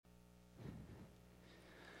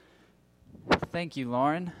thank you,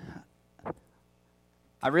 Lauren.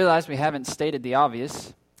 I realize we haven't stated the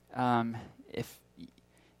obvious.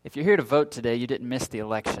 If you're here to vote today, you didn't miss the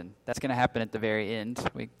election. That's going to happen at the very end.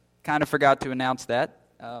 We kind of forgot to announce that.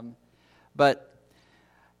 But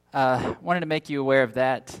wanted to make you aware of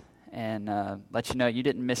that and let you know you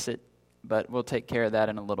didn't miss it, but we'll take care of that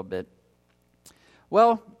in a little bit.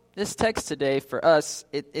 Well, this text today for us,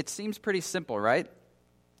 it seems pretty simple, right?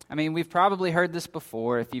 I mean, we've probably heard this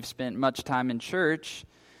before if you've spent much time in church.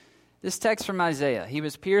 This text from Isaiah, he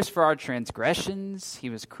was pierced for our transgressions, he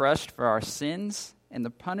was crushed for our sins, and the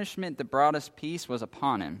punishment that brought us peace was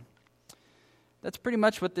upon him. That's pretty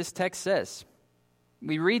much what this text says.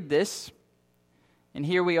 We read this, and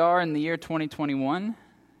here we are in the year 2021,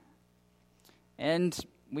 and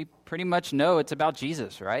we pretty much know it's about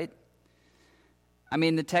Jesus, right? I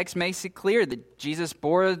mean, the text makes it clear that Jesus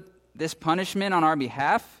bore this punishment on our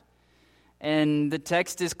behalf, and the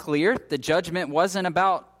text is clear. The judgment wasn't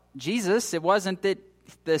about Jesus. It wasn't that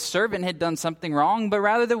the servant had done something wrong, but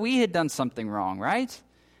rather that we had done something wrong, right?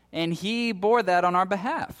 And he bore that on our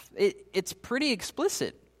behalf. It's pretty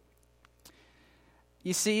explicit.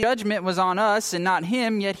 You see, judgment was on us and not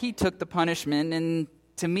him, yet he took the punishment, and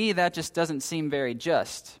to me that just doesn't seem very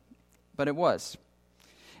just, but it was.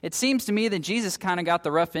 It seems to me that Jesus kind of got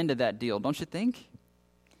the rough end of that deal, don't you think?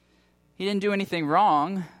 He didn't do anything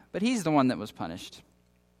wrong, but he's the one that was punished.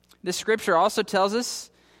 This scripture also tells us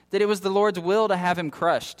that it was the Lord's will to have him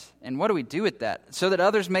crushed. And what do we do with that? So that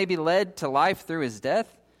others may be led to life through his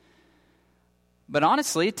death? But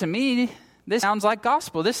honestly, to me, this sounds like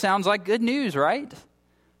gospel. This sounds like good news, right?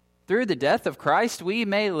 Through the death of Christ, we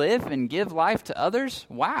may live and give life to others?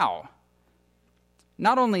 Wow.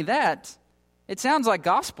 Not only that, it sounds like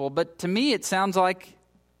gospel, but to me it sounds like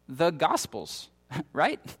the Gospels,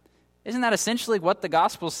 right? Isn't that essentially what the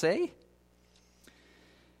Gospels say?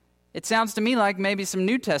 It sounds to me like maybe some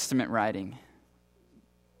New Testament writing.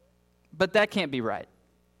 But that can't be right.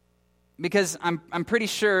 Because I'm pretty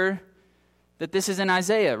sure that this is in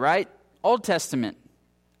Isaiah, right? Old Testament.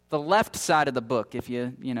 The left side of the book, if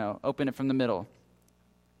you open it from the middle.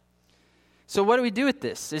 So what do we do with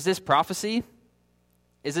this? Is this prophecy?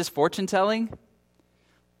 Is this fortune telling?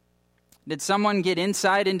 Did someone get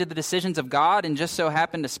insight into the decisions of God and just so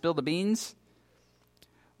happen to spill the beans?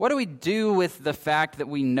 What do we do with the fact that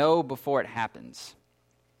we know before it happens?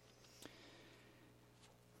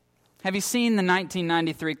 Have you seen the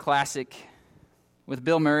 1993 classic with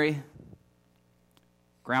Bill Murray,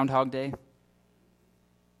 Groundhog Day?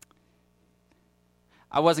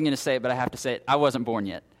 I wasn't going to say it, but I have to say it. I wasn't born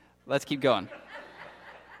yet. Let's keep going.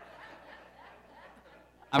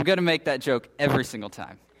 I'm going to make that joke every single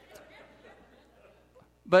time.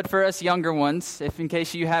 But for us younger ones, if in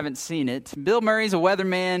case you haven't seen it, Bill Murray's a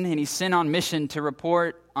weatherman, and he's sent on mission to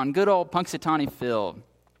report on good old Punxsutawney Phil.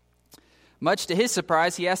 Much to his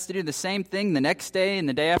surprise, he has to do the same thing the next day, and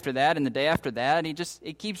the day after that, and the day after that.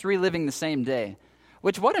 It keeps reliving the same day.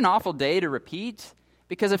 Which, what an awful day to repeat,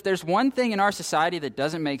 because if there's one thing in our society that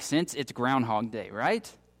doesn't make sense, it's Groundhog Day, right?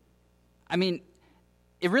 I mean,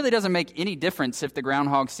 it really doesn't make any difference if the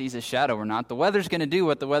groundhog sees his shadow or not. The weather's going to do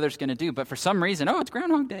what the weather's going to do. But for some reason, it's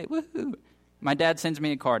Groundhog Day. Woohoo. My dad sends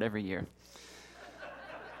me a card every year.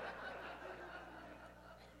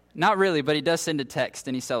 Not really, but he does send a text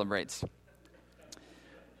and he celebrates.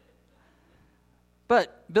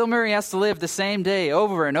 But Bill Murray has to live the same day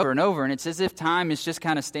over and over and over, and it's as if time is just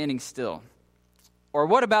kind of standing still. Or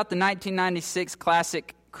what about the 1996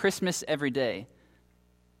 classic Christmas Every Day?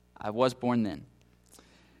 I was born then.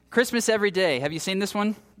 Christmas Every Day. Have you seen this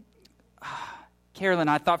one? Carolyn,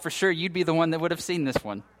 I thought for sure you'd be the one that would have seen this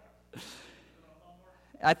one.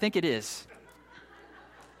 I think it is.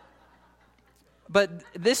 But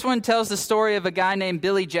this one tells the story of a guy named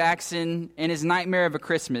Billy Jackson and his nightmare of a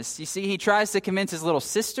Christmas. You see, he tries to convince his little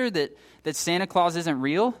sister that Santa Claus isn't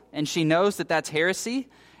real, and she knows that that's heresy.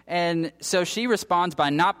 And so she responds by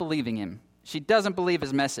not believing him. She doesn't believe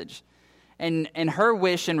his message. And her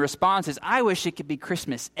wish and response is, I wish it could be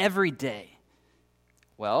Christmas every day.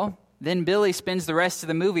 Well, then Billy spends the rest of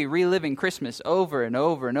the movie reliving Christmas over and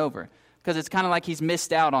over and over, because it's kind of like he's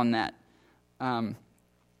missed out on that.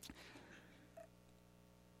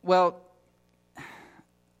 Well,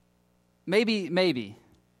 maybe.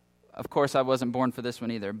 Of course, I wasn't born for this one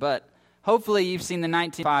either, but hopefully you've seen the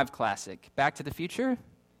 1995 classic, Back to the Future.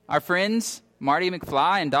 Our friends, Marty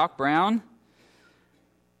McFly and Doc Brown.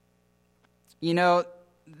 You know,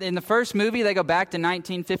 in the first movie, they go back to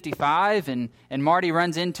 1955, and Marty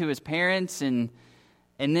runs into his parents, and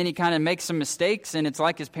And then he kind of makes some mistakes, and it's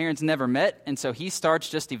like his parents never met, and so he starts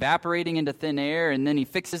just evaporating into thin air, and then he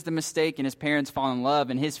fixes the mistake, and his parents fall in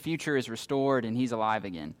love, and his future is restored, and he's alive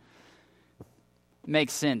again.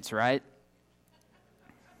 Makes sense, right?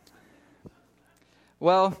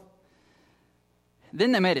 Well,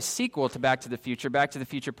 then they made a sequel to Back to the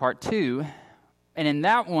Future Part 2, and in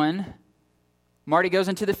that one, Marty goes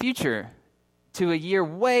into the future, to a year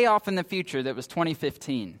way off in the future that was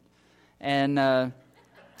 2015. And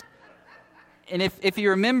if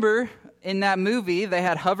you remember, in that movie, they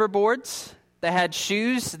had hoverboards, they had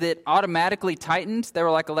shoes that automatically tightened. They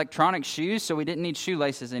were like electronic shoes, so we didn't need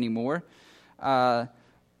shoelaces anymore.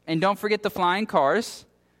 And don't forget the flying cars.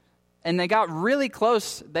 And they got really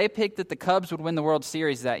close. They picked that the Cubs would win the World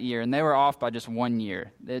Series that year, and they were off by just 1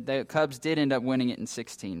 year. The Cubs did end up winning it in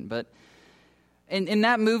 2016. But in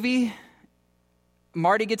that movie,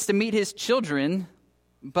 Marty gets to meet his children,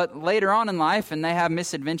 but later on in life, and they have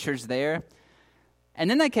misadventures there. And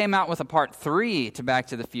then they came out with a part 3 to Back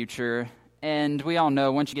to the Future, and we all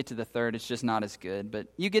know once you get to the third, it's just not as good, but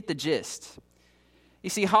you get the gist. You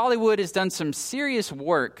see, Hollywood has done some serious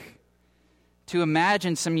work to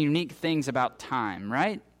imagine some unique things about time,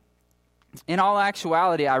 right? In all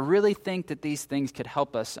actuality, I really think that these things could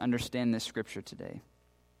help us understand this scripture today.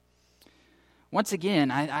 Once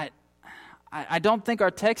again, I don't think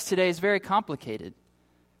our text today is very complicated.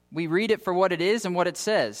 We read it for what it is and what it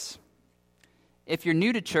says. If you're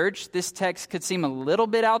new to church, this text could seem a little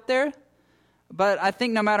bit out there, but I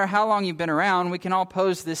think no matter how long you've been around, we can all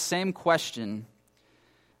pose this same question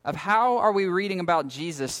of how are we reading about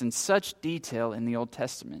Jesus in such detail in the Old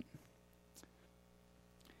Testament?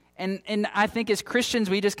 And I think as Christians,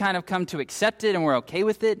 we just kind of come to accept it and we're okay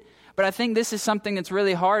with it, but I think this is something that's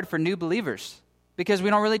really hard for new believers because we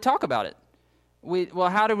don't really talk about it.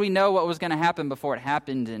 How did we know what was going to happen before it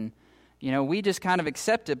happened? And, we just kind of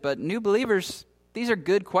accept it, but new believers, these are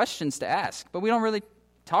good questions to ask, but we don't really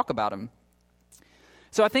talk about them.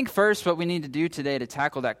 So I think first what we need to do today to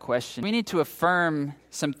tackle that question, we need to affirm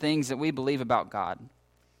some things that we believe about God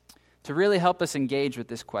to really help us engage with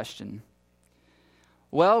this question.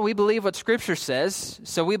 Well, we believe what Scripture says,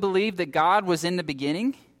 so we believe that God was in the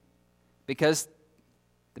beginning because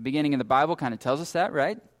the beginning of the Bible kind of tells us that,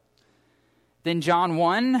 right? Then John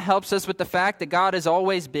 1 helps us with the fact that God has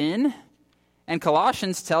always been, and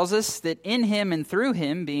Colossians tells us that in Him and through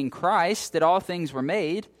Him, being Christ, that all things were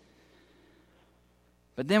made.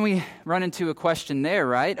 But then we run into a question there,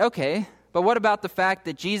 right? Okay, but what about the fact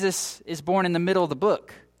that Jesus is born in the middle of the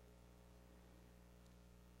book?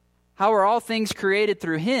 How are all things created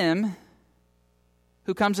through Him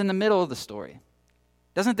who comes in the middle of the story?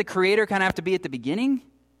 Doesn't the Creator kind of have to be at the beginning?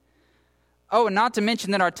 Oh, and not to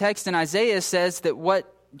mention that our text in Isaiah says that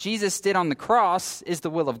what Jesus did on the cross is the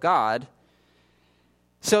will of God.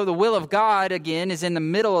 So the will of God, again, is in the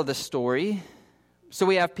middle of the story. So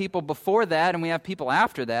we have people before that and we have people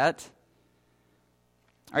after that.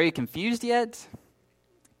 Are you confused yet?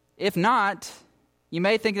 If not, you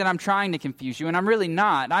may think that I'm trying to confuse you, and I'm really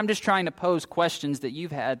not. I'm just trying to pose questions that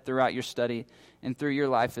you've had throughout your study and through your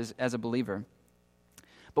life as a believer.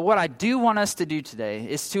 But what I do want us to do today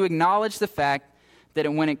is to acknowledge the fact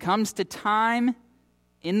that when it comes to time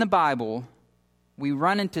in the Bible, we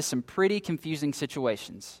run into some pretty confusing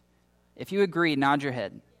situations. If you agree, nod your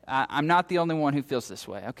head. I'm not the only one who feels this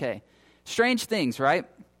way. Okay. Strange things, right?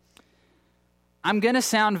 I'm going to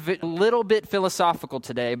sound a little bit philosophical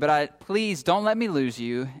today, but please don't let me lose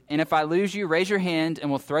you. And if I lose you, raise your hand and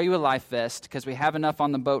we'll throw you a life vest because we have enough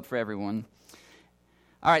on the boat for everyone.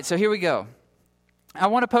 All right, so here we go. I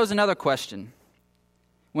want to pose another question.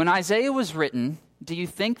 When Isaiah was written, do you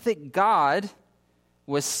think that God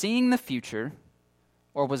was seeing the future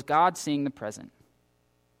or was God seeing the present?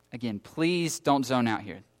 Again, please don't zone out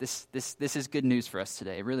here. This is good news for us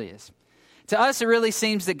today. It really is. To us, it really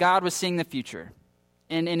seems that God was seeing the future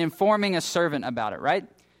and informing a servant about it, right?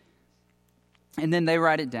 And then they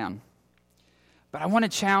write it down. But I want to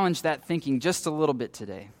challenge that thinking just a little bit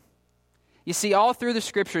today. You see, all through the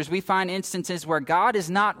Scriptures, we find instances where God is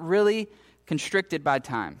not really constricted by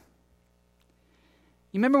time.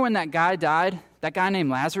 You remember when that guy died, that guy named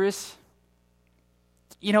Lazarus?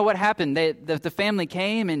 You know what happened? The family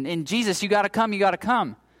came, and Jesus, you got to come, you got to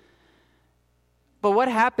come. But what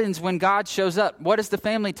happens when God shows up? What does the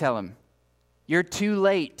family tell him? You're too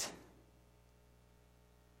late.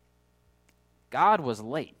 God was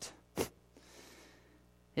late.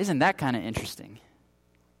 Isn't that kind of interesting?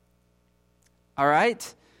 All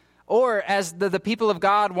right? Or as the people of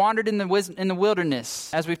God wandered in the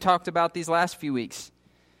wilderness, as we've talked about these last few weeks,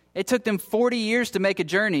 it took them 40 years to make a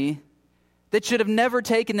journey that should have never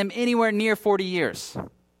taken them anywhere near 40 years.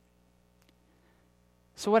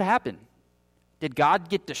 So what happened? Did God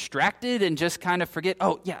get distracted and just kind of forget,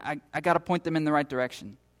 oh, yeah, I got to point them in the right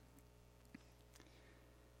direction?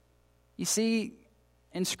 You see,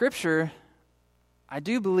 in Scripture, I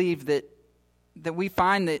do believe that we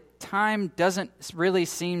find that time doesn't really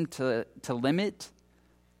seem to limit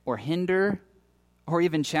or hinder or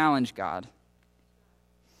even challenge God.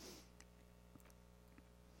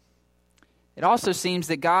 It also seems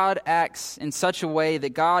that God acts in such a way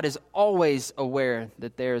that God is always aware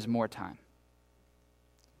that there is more time.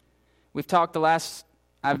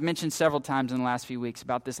 I've mentioned several times in the last few weeks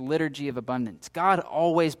about this liturgy of abundance. God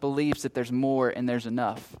always believes that there's more and there's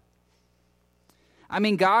enough. I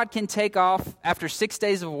mean, God can take off after 6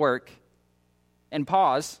 days of work and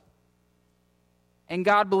pause, and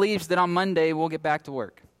God believes that on Monday we'll get back to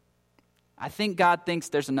work. I think God thinks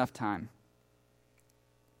there's enough time.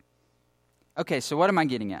 Okay, so what am I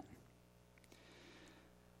getting at?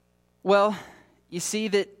 Well, you see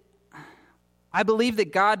that I believe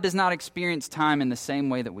that God does not experience time in the same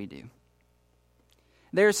way that we do.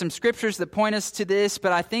 There are some scriptures that point us to this,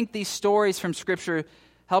 but I think these stories from Scripture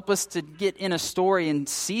help us to get in a story and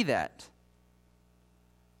see that.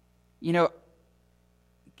 You know,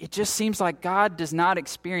 it just seems like God does not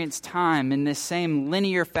experience time in this same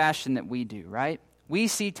linear fashion that we do, right? We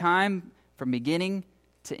see time from beginning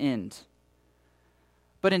to end.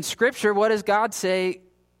 But in Scripture, what does God say?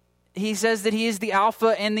 He says that He is the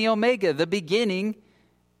Alpha and the Omega, the beginning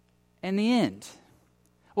and the end.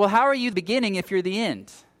 Well, how are you the beginning if you're the end?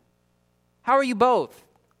 How are you both?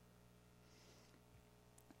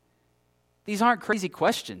 These aren't crazy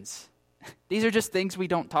questions. These are just things we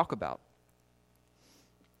don't talk about.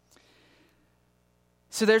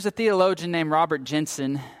 So there's a theologian named Robert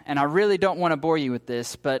Jensen, and I really don't want to bore you with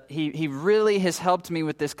this, but he really has helped me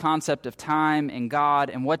with this concept of time and God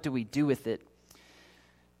and what do we do with it.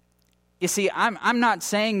 You see, I'm not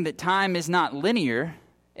saying that time is not linear.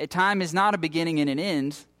 Time is not a beginning and an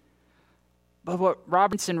end. But what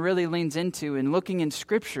Robinson really leans into in looking in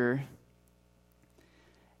Scripture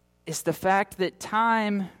is the fact that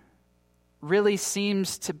time really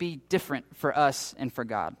seems to be different for us and for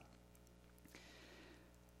God.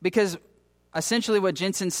 Because essentially what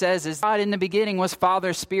Jensen says is God in the beginning was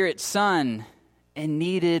Father, Spirit, Son, and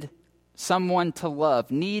needed someone to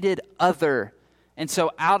love, needed other. And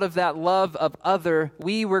so out of that love of other,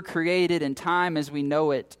 we were created and time as we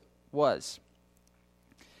know it was.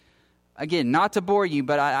 Again, not to bore you,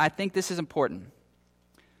 but I think this is important.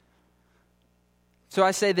 So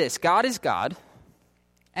I say this, God is God,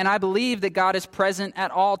 and I believe that God is present at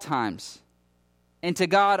all times. And to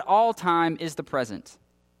God, all time is the present.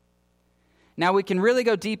 Now, we can really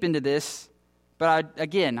go deep into this, but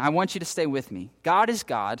I want you to stay with me. God is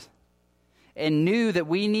God, and knew that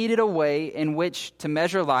we needed a way in which to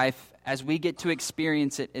measure life as we get to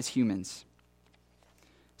experience it as humans.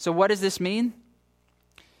 So what does this mean?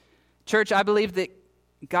 Church, I believe that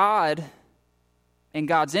God, in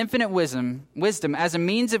God's infinite wisdom, as a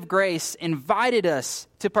means of grace, invited us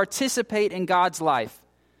to participate in God's life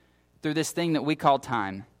through this thing that we call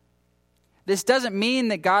time. This doesn't mean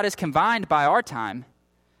that God is confined by our time,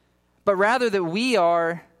 but rather that we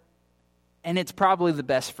are, and it's probably the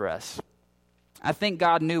best for us. I think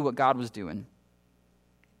God knew what God was doing.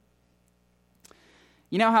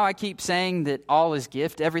 You know how I keep saying that all is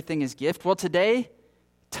gift, everything is gift? Well, today,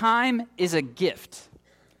 time is a gift.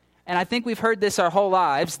 And I think we've heard this our whole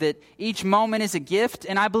lives, that each moment is a gift,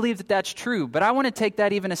 and I believe that that's true. But I want to take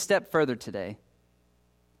that even a step further today.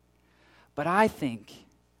 But I think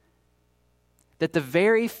that the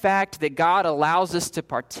very fact that God allows us to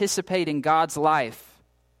participate in God's life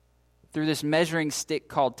through this measuring stick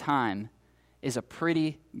called time is a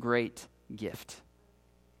pretty great gift.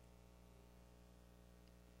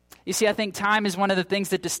 You see, I think time is one of the things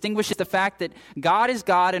that distinguishes the fact that God is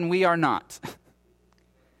God and we are not.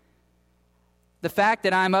 The fact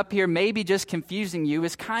that I'm up here maybe just confusing you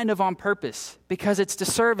is kind of on purpose, because it's to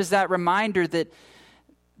serve as that reminder that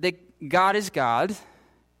God is God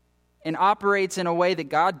and operates in a way that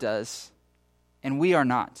God does, and we are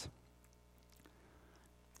not.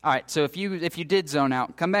 All right, so if you did zone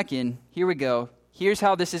out, come back in. Here we go. Here's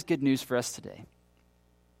how this is good news for us today.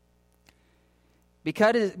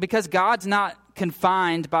 Because God's not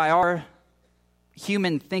confined by our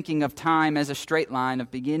human thinking of time as a straight line of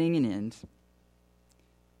beginning and end,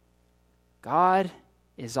 God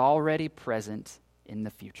is already present in the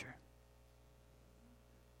future.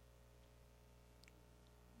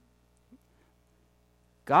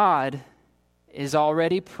 God is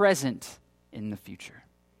already present in the future.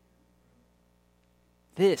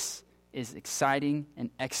 This is exciting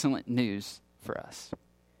and excellent news for us.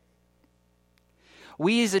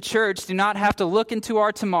 we as a church do not have to look into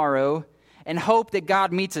our tomorrow and hope that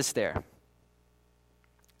God meets us there.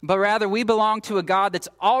 But rather, we belong to a God that's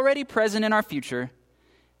already present in our future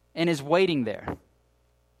and is waiting there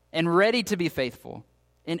and ready to be faithful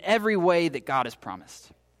in every way that God has promised.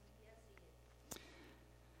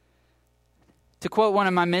 To quote one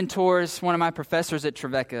of my mentors, one of my professors at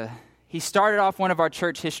Trevecca, he started off one of our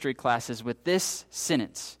church history classes with this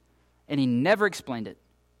sentence, and he never explained it.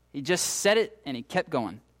 He just said it and he kept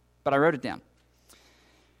going, but I wrote it down.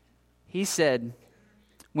 He said,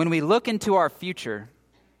 "When we look into our future,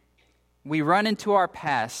 we run into our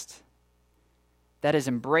past that is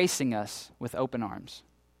embracing us with open arms."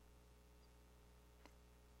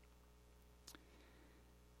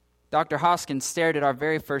 Dr. Hoskins stared at our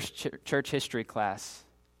very first church history class,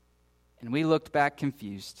 and we looked back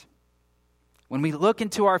confused. When we look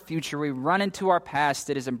into our future, we run into our past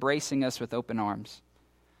that is embracing us with open arms.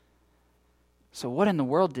 So what in the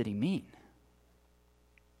world did he mean?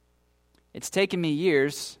 It's taken me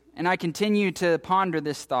years, and I continue to ponder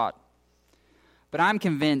this thought. But I'm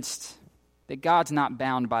convinced that God's not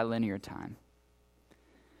bound by linear time.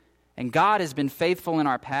 And God has been faithful in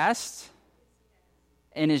our past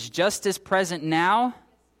and is just as present now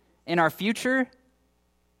in our future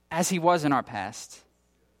as he was in our past.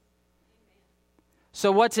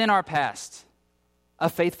 So what's in our past? A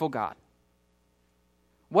faithful God.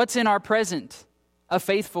 What's in our present? A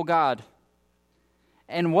faithful God.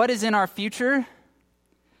 And what is in our future?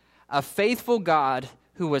 A faithful God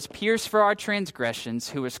who was pierced for our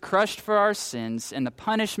transgressions, who was crushed for our sins, and the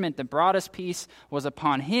punishment that brought us peace was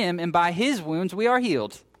upon him, and by his wounds we are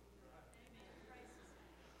healed.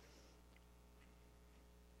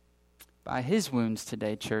 By his wounds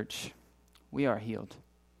today, church, we are healed.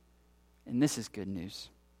 And this is good news.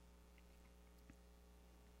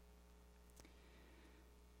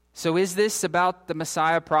 So is this about the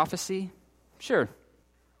Messiah prophecy? Sure.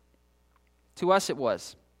 To us it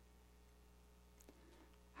was.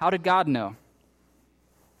 How did God know?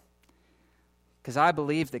 Because I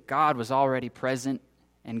believe that God was already present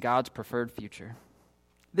in God's preferred future.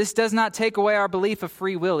 This does not take away our belief of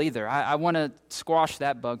free will either. I want to squash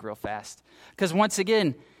that bug real fast. Because once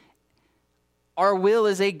again, our will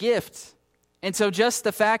is a gift. And so just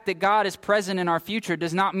the fact that God is present in our future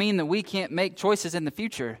does not mean that we can't make choices in the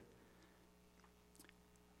future.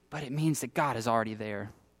 But it means that God is already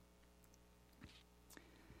there.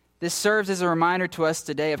 This serves as a reminder to us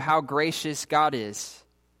today of how gracious God is.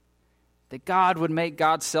 That God would make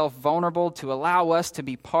God's self vulnerable to allow us to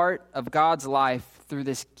be part of God's life through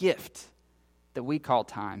this gift that we call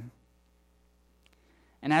time.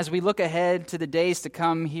 And as we look ahead to the days to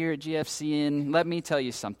come here at GFCN, let me tell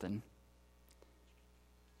you something.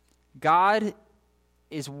 God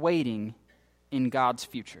is waiting in God's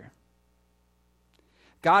future.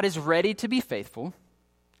 God is ready to be faithful.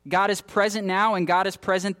 God is present now and God is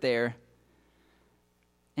present there.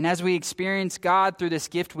 And as we experience God through this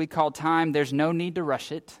gift we call time, there's no need to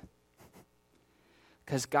rush it.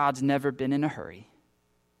 Because God's never been in a hurry.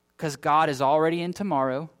 Because God is already in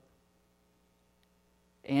tomorrow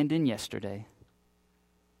and in yesterday.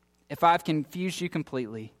 If I've confused you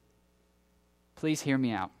completely, please hear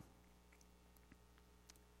me out.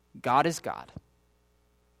 God is God.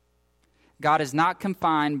 God is not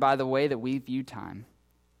confined by the way that we view time.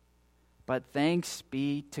 But thanks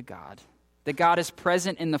be to God that God is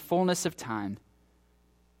present in the fullness of time.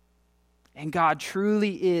 And God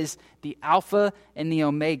truly is the Alpha and the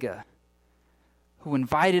Omega who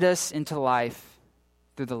invited us into life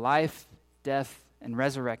through the life, death, and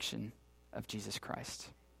resurrection of Jesus Christ.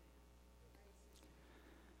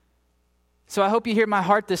 So I hope you hear my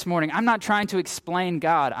heart this morning. I'm not trying to explain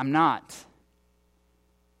God. I'm not.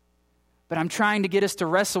 But I'm trying to get us to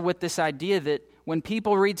wrestle with this idea that when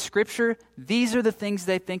people read Scripture, these are the things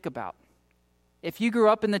they think about. If you grew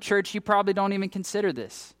up in the church, you probably don't even consider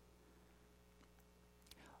this.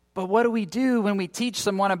 But what do we do when we teach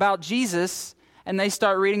someone about Jesus and they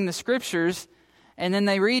start reading the Scriptures and then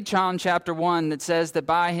they read John chapter 1 that says that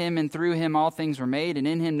by him and through him all things were made and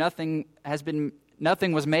in him nothing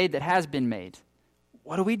was made that has been made?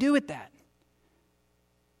 What do we do with that?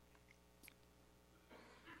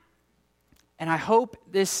 And I hope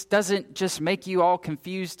this doesn't just make you all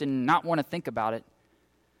confused and not want to think about it.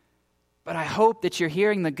 But I hope that you're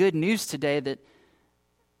hearing the good news today that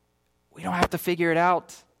we don't have to figure it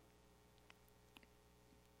out.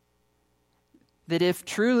 That if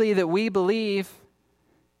truly that we believe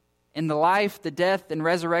in the life, the death, and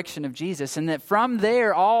resurrection of Jesus, and that from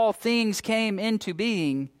there all things came into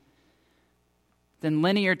being, then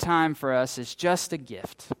linear time for us is just a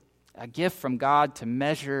gift from God to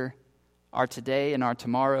measure our today and our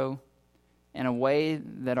tomorrow in a way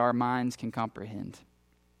that our minds can comprehend.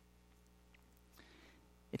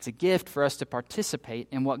 It's a gift for us to participate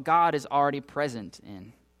in what God is already present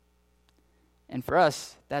in. And for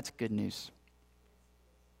us, that's good news.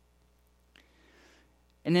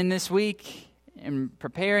 And then this week, in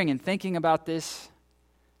preparing and thinking about this,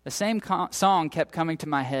 the same song kept coming to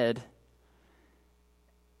my head.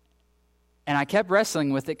 And I kept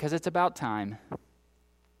wrestling with it because it's about time.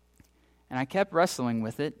 And I kept wrestling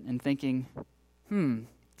with it and thinking,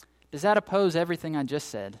 does that oppose everything I just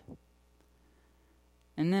said?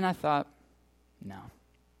 And then I thought, no.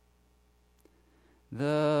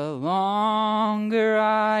 The longer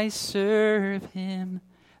I serve him,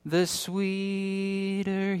 the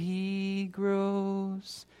sweeter he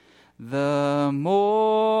grows. The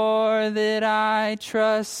more that I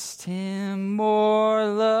trust him, more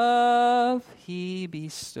love he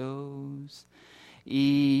bestows.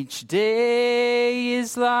 Each day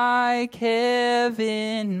is like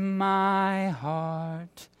heaven, my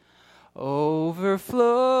heart overflows.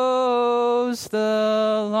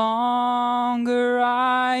 The longer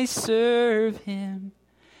I serve him,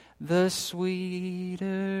 the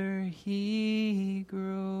sweeter he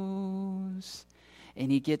grows.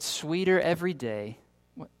 And he gets sweeter every day.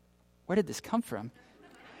 Where did this come from?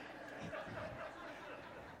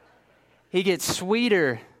 He gets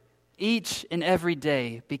sweeter each and every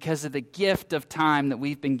day because of the gift of time that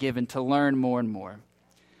we've been given to learn more and more.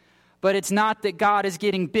 But it's not that God is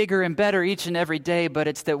getting bigger and better each and every day, but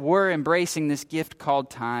it's that we're embracing this gift called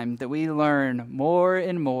time, that we learn more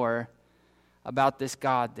and more about this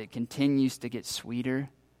God that continues to get sweeter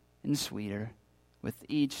and sweeter with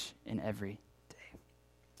each and every day.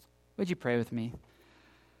 Would you pray with me?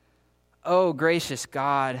 Oh, gracious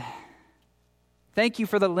God, thank you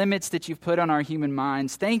for the limits that you've put on our human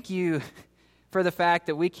minds. Thank you for the fact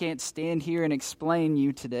that we can't stand here and explain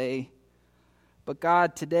you today. But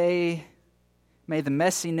God, today, may the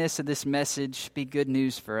messiness of this message be good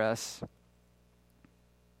news for us.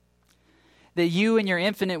 That you in your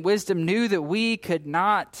infinite wisdom knew that we could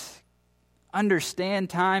not understand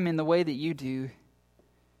time in the way that you do.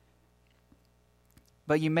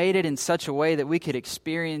 But you made it in such a way that we could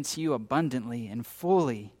experience you abundantly and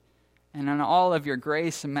fully and in all of your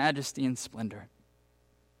grace and majesty and splendor.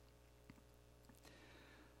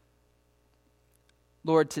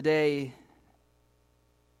 Lord, today,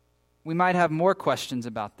 we might have more questions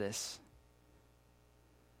about this.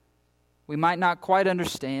 We might not quite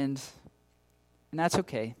understand, and that's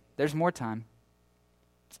okay. There's more time.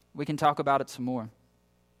 We can talk about it some more.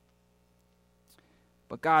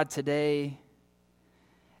 But God, today,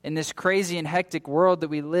 in this crazy and hectic world that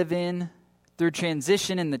we live in, through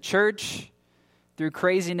transition in the church, through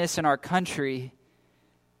craziness in our country,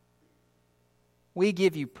 we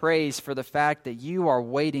give you praise for the fact that you are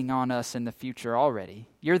waiting on us in the future already.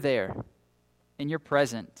 You're there, and you're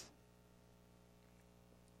present.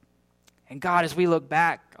 And God, as we look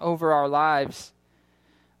back over our lives,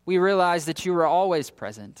 we realize that you are always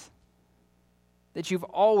present, that you've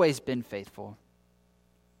always been faithful.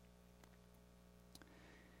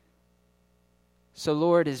 So,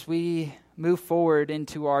 Lord, as we move forward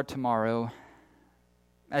into our tomorrow,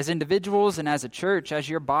 as individuals and as a church, as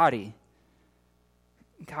your body,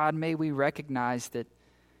 God, may we recognize that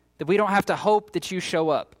we don't have to hope that you show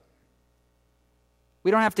up.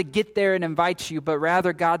 We don't have to get there and invite you, but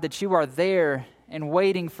rather, God, that you are there and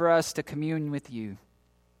waiting for us to commune with you.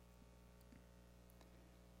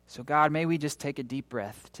 So, God, may we just take a deep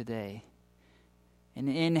breath today and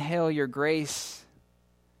inhale your grace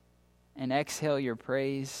and exhale your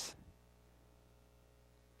praise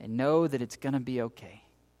and know that it's going to be okay.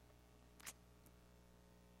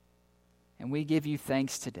 And we give you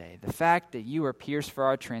thanks today. The fact that you were pierced for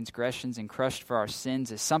our transgressions and crushed for our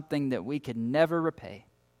sins is something that we could never repay.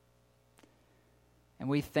 And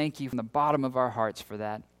we thank you from the bottom of our hearts for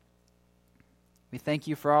that. We thank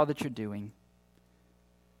you for all that you're doing.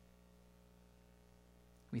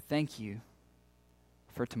 We thank you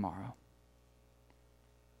for tomorrow.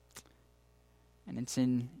 And it's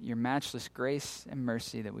in your matchless grace and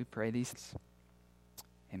mercy that we pray these.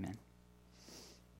 Amen.